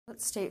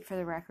Let's state for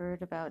the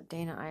record about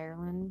Dana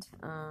Ireland.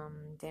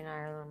 Dana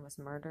Ireland was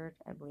murdered,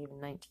 I believe,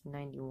 in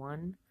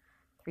 1991.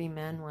 3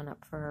 men went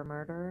up for her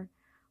murder.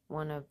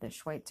 One of the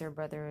Schweitzer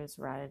brothers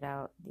ratted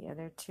out the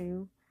other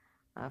two.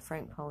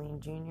 Frank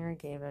Pauline Jr.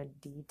 gave a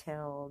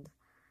detailed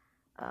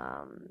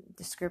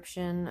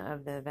description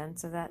of the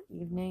events of that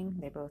evening.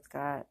 They both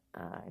got,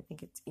 I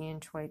think it's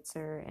Ian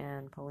Schweitzer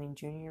and Pauline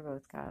Jr.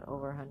 both got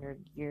over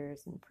 100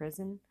 years in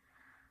prison.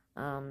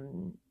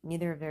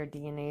 Neither of their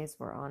DNAs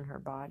were on her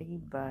body,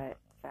 but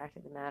the fact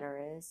of the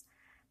matter is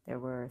there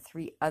were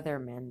 3 other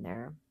men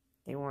there.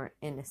 They weren't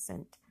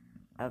innocent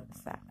of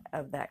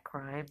that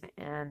crime,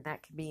 and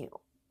that could be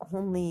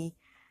only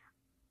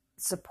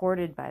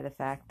supported by the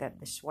fact that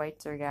the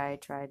Schweitzer guy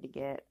tried to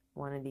get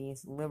one of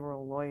these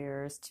liberal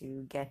lawyers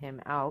to get him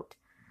out,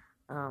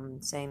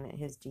 saying that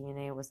his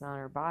DNA was not on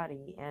her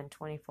body, and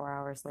 24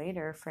 hours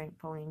later, Frank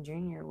Pauline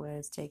Jr.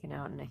 was taken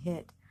out in a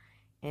hit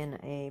in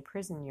a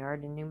prison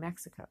yard in New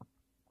Mexico.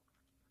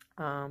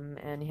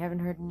 And you haven't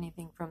heard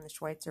anything from the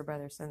Schweitzer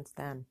brothers since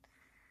then.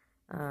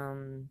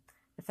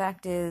 The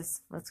fact is,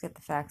 let's get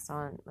the facts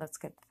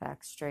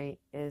straight,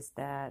 is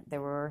that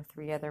there were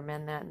 3 other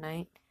men that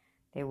night.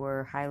 They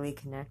were highly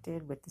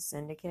connected with the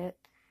syndicate,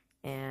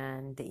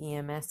 and the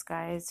EMS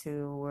guys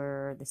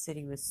the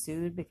city was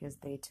sued because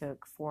they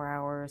took 4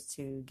 hours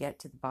to get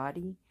to the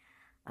body.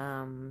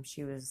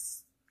 She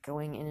was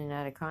going in and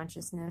out of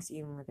consciousness,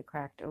 even with a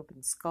cracked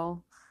open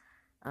skull.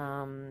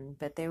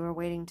 But they were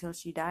waiting till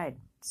she died.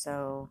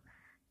 So,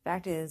 the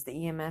fact is,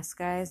 the EMS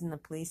guys and the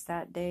police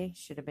that day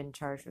should have been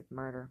charged with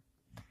murder.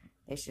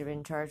 They should have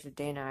been charged with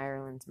Dana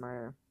Ireland's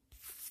murder.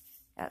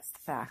 That's the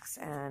facts.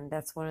 And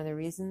that's one of the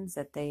reasons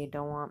that they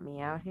don't want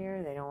me out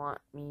here. They don't want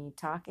me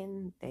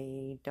talking.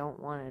 They don't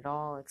want it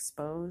all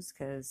exposed,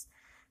 because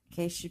the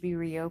case should be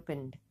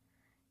reopened.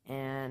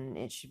 And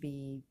it should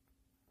be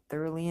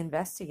thoroughly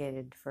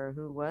investigated for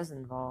who was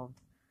involved,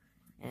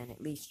 and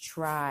at least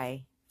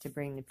try to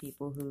bring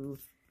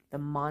the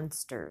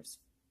monsters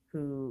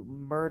who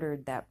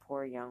murdered that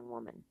poor young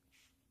woman,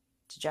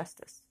 to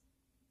justice.